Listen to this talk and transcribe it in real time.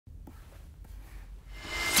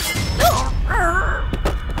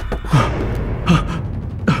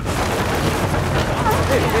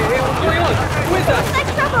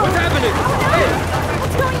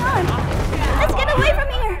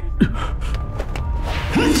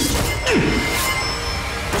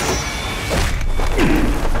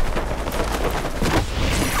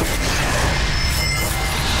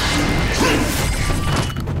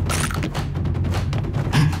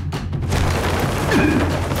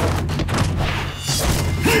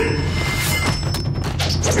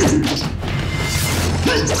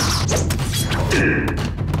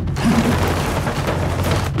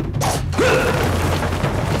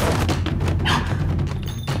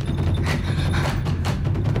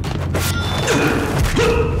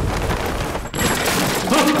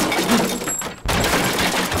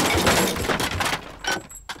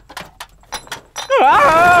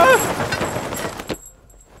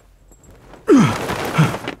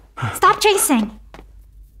Stop chasing!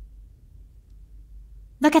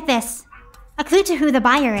 Look at this. A clue to who the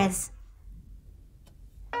buyer is.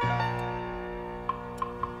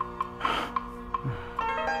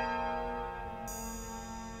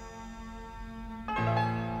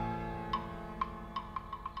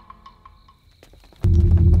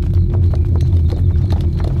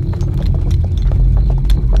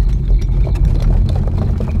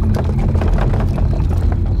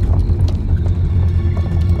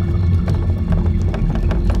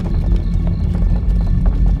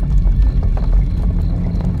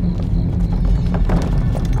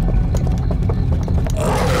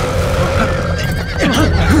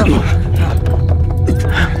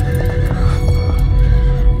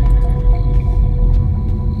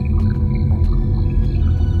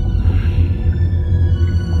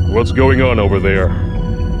 What's going on over there?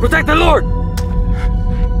 Protect the Lord!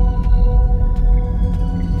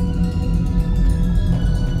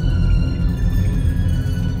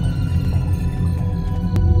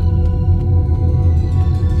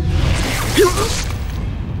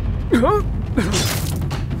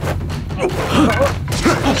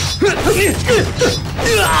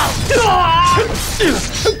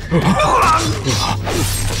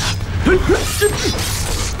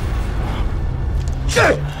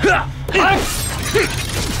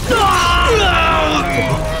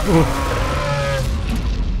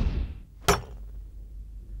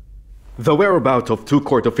 The whereabouts of two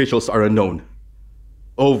court officials are unknown.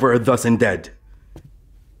 Over a dozen dead.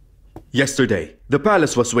 Yesterday, the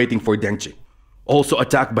palace was waiting for Dengchi, also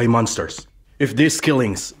attacked by monsters. If these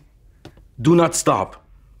killings do not stop,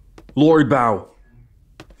 Lord Bao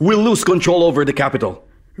will lose control over the capital.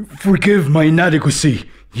 Forgive my inadequacy,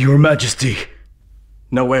 Your Majesty.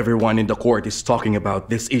 Now everyone in the court is talking about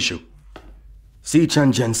this issue. Si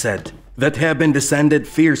Chanjian said that heaven descended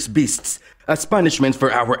fierce beasts as punishment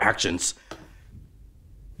for our actions.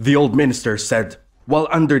 The old minister said, while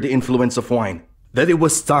under the influence of wine, that it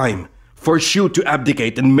was time for Shu to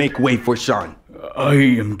abdicate and make way for Shan. I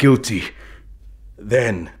am guilty.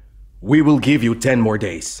 Then, we will give you 10 more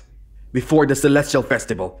days. Before the Celestial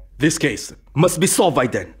Festival, this case must be solved by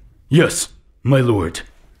then. Yes, my lord.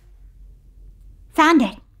 Found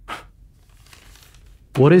it.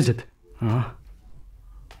 What is it?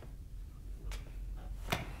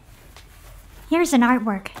 Here's an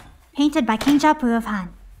artwork, painted by King Jiapu of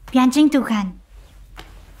Han, Bianjing Dukan.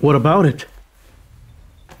 What about it?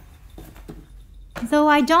 Though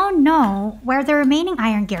I don't know where the remaining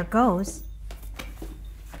iron gear goes.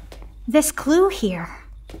 This clue here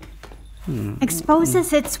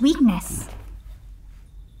exposes its weakness.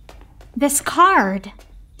 This card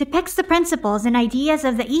depicts the principles and ideas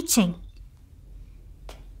of the I Ching.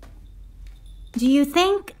 Do you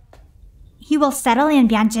think he will settle in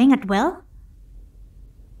Bianjing at will?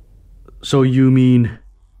 So you mean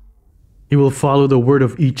he will follow the word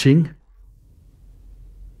of I Ching?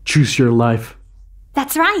 Choose your life.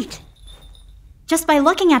 That's right. Just by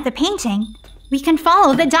looking at the painting, we can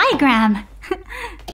follow the diagram.